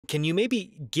Can you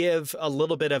maybe give a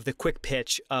little bit of the quick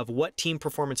pitch of what team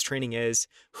performance training is,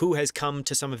 who has come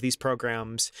to some of these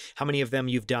programs, how many of them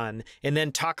you've done, and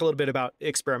then talk a little bit about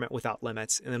Experiment Without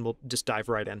Limits, and then we'll just dive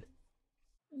right in.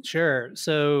 Sure.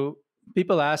 So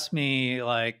people ask me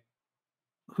like,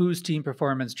 who's team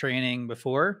performance training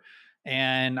before?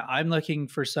 And I'm looking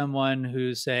for someone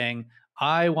who's saying,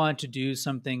 I want to do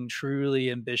something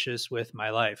truly ambitious with my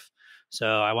life. So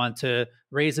I want to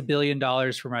raise $1 billion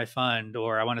for my fund,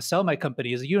 or I want to sell my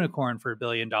company as a unicorn for $1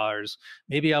 billion.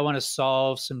 Maybe I want to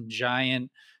solve some giant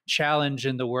challenge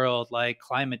in the world like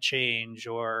climate change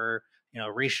or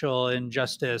racial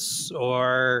injustice,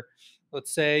 or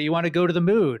let's say you want to go to the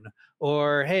moon,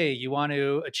 or hey, you want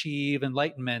to achieve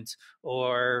enlightenment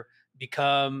or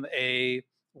become a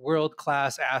world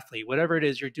class athlete, whatever it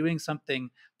is, you're doing something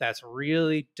that's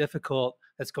really difficult,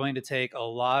 that's going to take a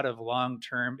lot of long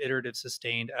term, iterative,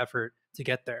 sustained effort to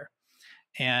get there.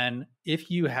 And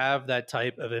if you have that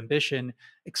type of ambition,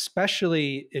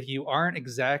 especially if you aren't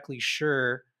exactly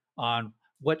sure on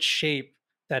what shape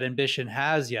that ambition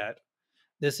has yet,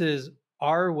 this is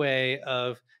our way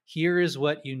of here is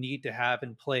what you need to have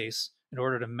in place in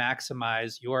order to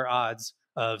maximize your odds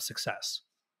of success.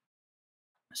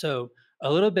 So,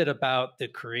 a little bit about the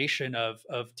creation of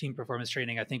team performance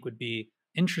training, I think, would be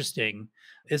interesting.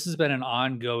 This has been an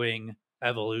ongoing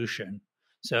evolution.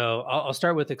 So, I'll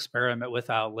start with Experiment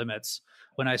Without Limits.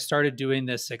 When I started doing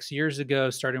this 6 years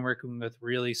ago, starting working with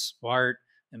really smart,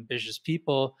 ambitious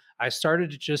people, I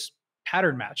started to just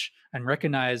pattern match and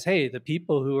recognize, hey, the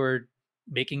people who are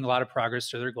making a lot of progress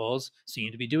to their goals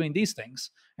seem to be doing these things.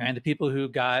 And the people who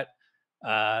got,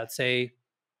 say,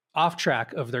 off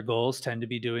track of their goals tend to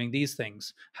be doing these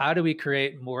things. How do we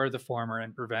create more of the former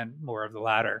and prevent more of the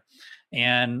latter?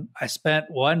 And I spent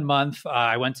 1 month,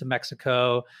 I went to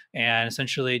Mexico and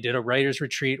essentially did a writer's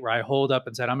retreat where I holed up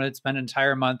and said, I'm going to spend an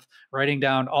entire month writing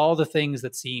down all the things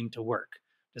that seem to work,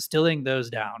 distilling those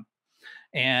down.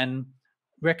 And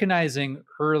recognizing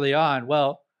early on,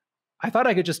 well, I thought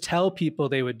I could just tell people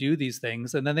they would do these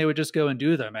things and then they would just go and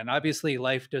do them. And obviously,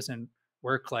 life doesn't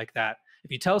work like that. If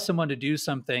you tell someone to do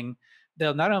something,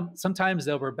 they'll not, sometimes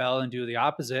they'll rebel and do the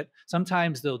opposite.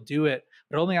 Sometimes they'll do it,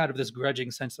 but only out of this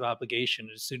grudging sense of obligation.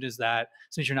 As soon as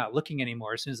you're not looking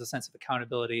anymore, as soon as the sense of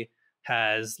accountability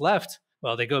has left,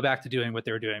 well, they go back to doing what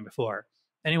they were doing before.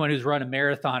 Anyone who's run a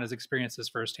marathon has experienced this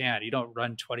firsthand. You don't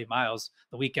run 20 miles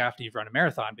the week after you've run a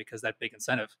marathon because that big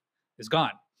incentive is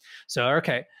gone. So,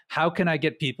 okay, how can I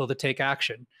get people to take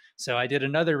action? So I did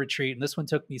another retreat, and this one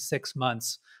took me 6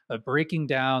 months of breaking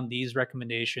down these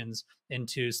recommendations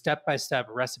into step-by-step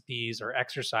recipes or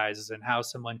exercises and how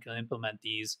someone can implement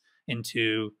these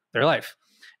into their life.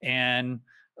 And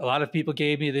a lot of people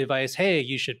gave me the advice, hey,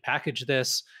 you should package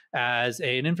this as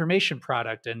an information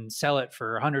product and sell it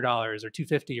for $100 or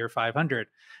 $250 or $500.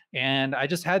 And I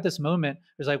just had this moment. It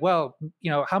was like, well,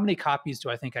 how many copies do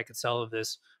I think I could sell of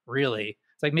this really?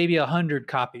 It's like maybe 100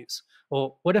 copies.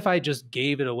 Well, what if I just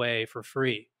gave it away for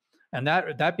free? And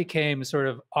that became sort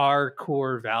of our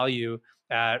core value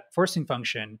at Forcing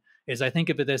Function. Is I think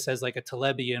of this as like a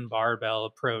Talebian barbell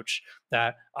approach,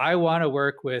 that I want to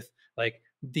work with like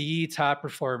the top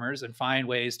performers and find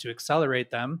ways to accelerate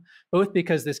them, both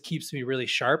because this keeps me really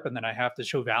sharp and then I have to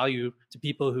show value to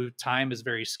people whose time is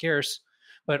very scarce,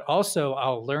 but also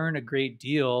I'll learn a great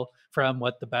deal from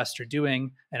what the best are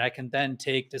doing. And I can then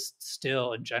take this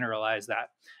still and generalize that.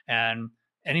 And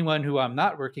anyone who I'm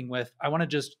not working with, I want to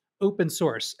just open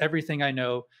source everything I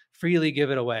know, freely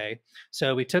give it away.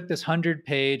 So we took this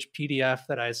 100-page PDF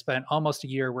that I spent almost a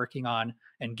year working on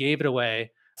and gave it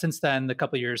away. Since then, the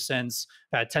couple of years since,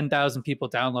 I've had 10,000 people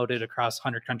download it across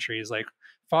 100 countries, like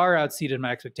far outseeded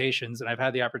my expectations. And I've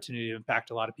had the opportunity to impact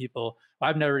a lot of people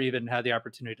I've never even had the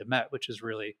opportunity to met, which is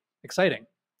really exciting.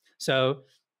 So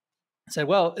I said,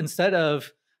 well, instead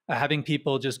of having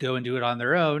people just go and do it on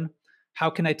their own, how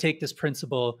can I take this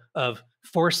principle of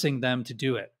forcing them to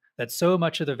do it? That so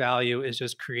much of the value is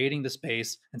just creating the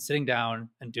space and sitting down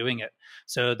and doing it.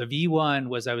 So the V1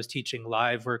 was I was teaching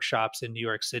live workshops in New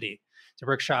York City. So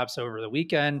workshops over the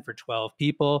weekend for 12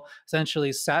 people,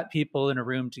 essentially sat people in a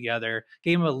room together,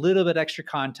 gave them a little bit extra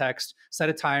context, set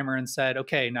a timer and said,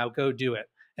 okay, now go do it.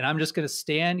 And I'm just going to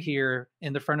stand here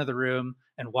in the front of the room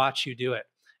and watch you do it.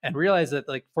 And realize that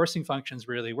like forcing functions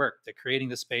really work, that creating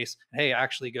the space, hey,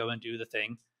 actually go and do the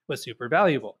thing was super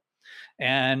valuable.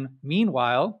 And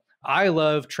meanwhile, I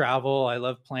love travel. I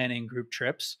love planning group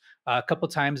trips. A couple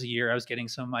times a year, I was getting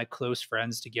some of my close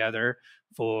friends together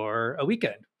for a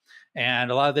weekend.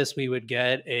 And a lot of this, we would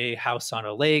get a house on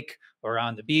a lake or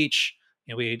on the beach.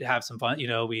 We'd have some fun.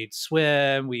 We'd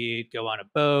swim, we'd go on a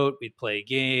boat, we'd play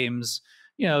games.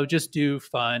 just do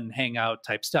fun hangout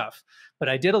type stuff. But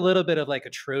I did a little bit of like a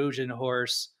Trojan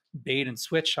horse bait and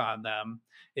switch on them,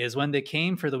 is when they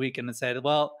came for the weekend and said,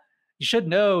 well, you should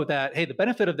know that, hey, the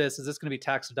benefit of this is it's going to be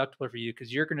tax deductible for you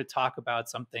because you're going to talk about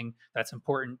something that's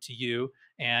important to you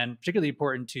and particularly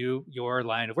important to your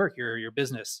line of work, your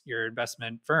business, your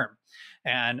investment firm.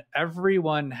 And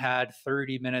everyone had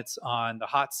 30 minutes on the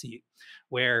hot seat,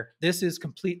 where this is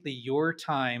completely your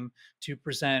time to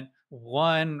present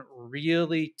one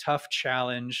really tough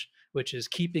challenge, which is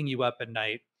keeping you up at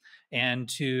night, and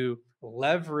to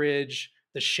leverage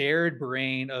the shared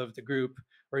brain of the group,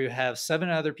 where you have 7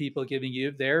 other people giving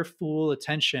you their full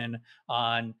attention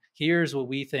on, here's what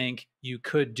we think you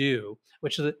could do,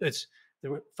 which is, it's,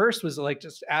 the first was like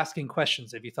just asking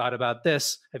questions. Have you thought about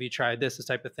this? Have you tried this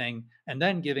type of thing? And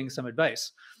then giving some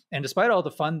advice. And despite all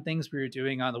the fun things we were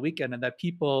doing on the weekend and that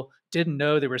people didn't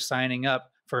know they were signing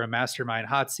up for a mastermind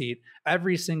hot seat,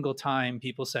 every single time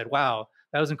people said, wow,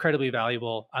 that was incredibly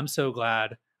valuable. I'm so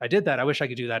glad I did that. I wish I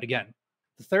could do that again.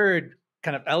 The third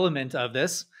kind of element of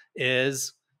this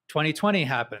is 2020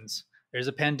 happens. There's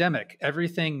a pandemic.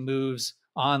 Everything moves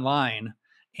online.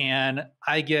 And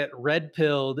I get red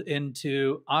pilled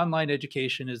into online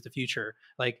education is the future.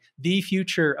 Like the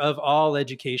future of all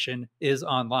education is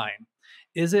online.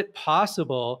 Is it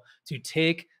possible to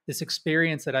take this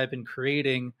experience that I've been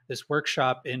creating, this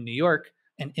workshop in New York,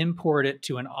 and import it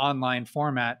to an online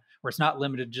format where it's not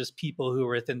limited to just people who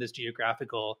are within this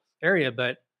geographical area,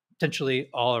 but potentially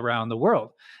all around the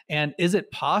world? And is it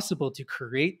possible to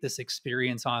create this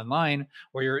experience online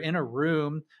where you're in a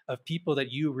room of people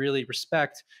that you really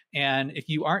respect, and if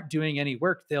you aren't doing any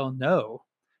work, they'll know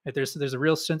that there's a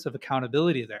real sense of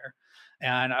accountability there?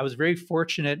 And I was very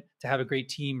fortunate to have a great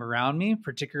team around me,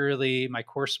 particularly my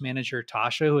course manager,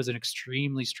 Tasha, who has an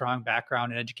extremely strong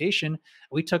background in education.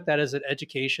 We took that as an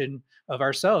education of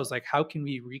ourselves. Like, how can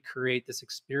we recreate this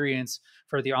experience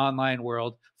for the online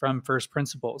world from first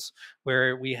principles,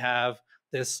 where we have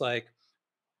this like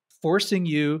forcing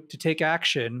you to take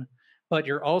action, but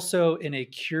you're also in a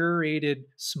curated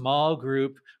small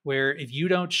group where if you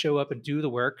don't show up and do the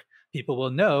work, people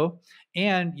will know,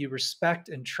 and you respect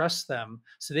and trust them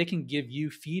so they can give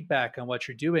you feedback on what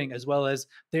you're doing, as well as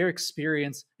their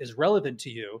experience is relevant to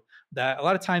you. That a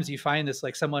lot of times you find this,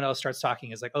 like someone else starts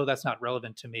talking, is like, oh, that's not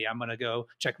relevant to me, I'm going to go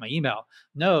check my email.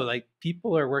 No, like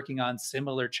people are working on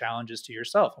similar challenges to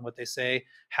yourself, and what they say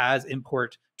has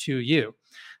import to you.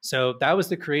 So that was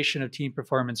the creation of team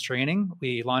performance training.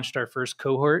 We launched our first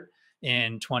cohort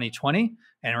in 2020,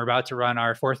 and we're about to run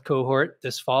our 4th cohort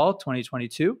this fall,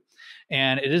 2022.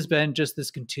 And it has been just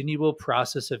this continual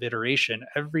process of iteration.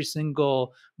 Every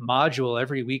single module,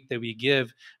 every week that we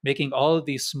give, making all of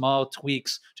these small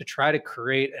tweaks to try to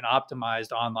create an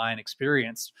optimized online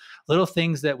experience. Little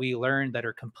things that we learned that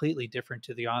are completely different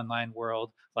to the online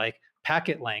world, like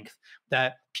packet length,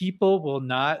 that people will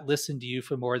not listen to you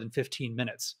for more than 15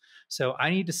 minutes. So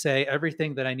I need to say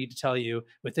everything that I need to tell you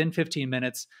within 15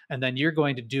 minutes, and then you're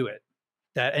going to do it.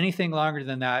 That anything longer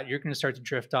than that, you're going to start to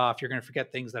drift off. You're going to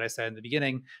forget things that I said in the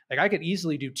beginning. Like I could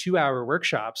easily do 2-hour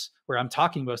workshops where I'm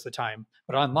talking most of the time,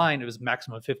 but online it was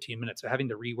maximum 15 minutes. So having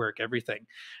to rework everything.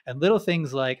 And little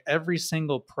things like every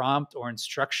single prompt or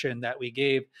instruction that we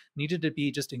gave needed to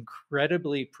be just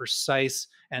incredibly precise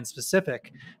and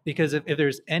specific, because if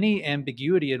there's any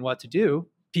ambiguity in what to do,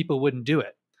 people wouldn't do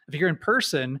it. If you're in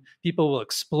person, people will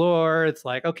explore. It's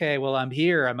like, okay, well, I'm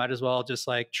here, I might as well just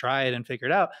like try it and figure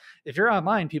it out. If you're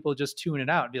online, people just tune it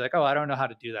out and be like, oh, I don't know how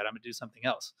to do that, I'm gonna do something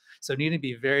else. So needing to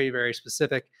be very, very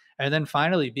specific. And then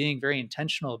finally, being very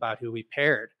intentional about who we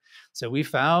paired. So we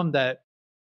found that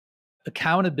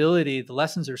accountability, the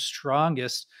lessons are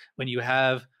strongest when you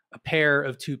have a pair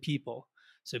of 2 people.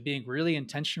 So being really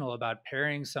intentional about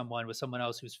pairing someone with someone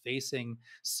else who's facing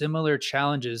similar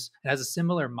challenges and has a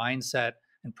similar mindset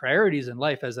and priorities in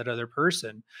life as that other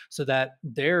person, so that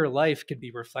their life could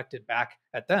be reflected back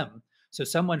at them. So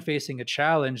someone facing a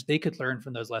challenge, they could learn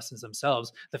from those lessons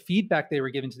themselves. The feedback they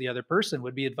were giving to the other person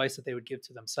would be advice that they would give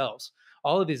to themselves.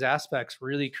 All of these aspects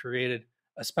really created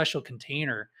a special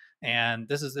container. And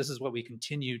this is what we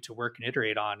continue to work and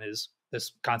iterate on, is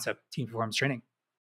this concept, team performance training.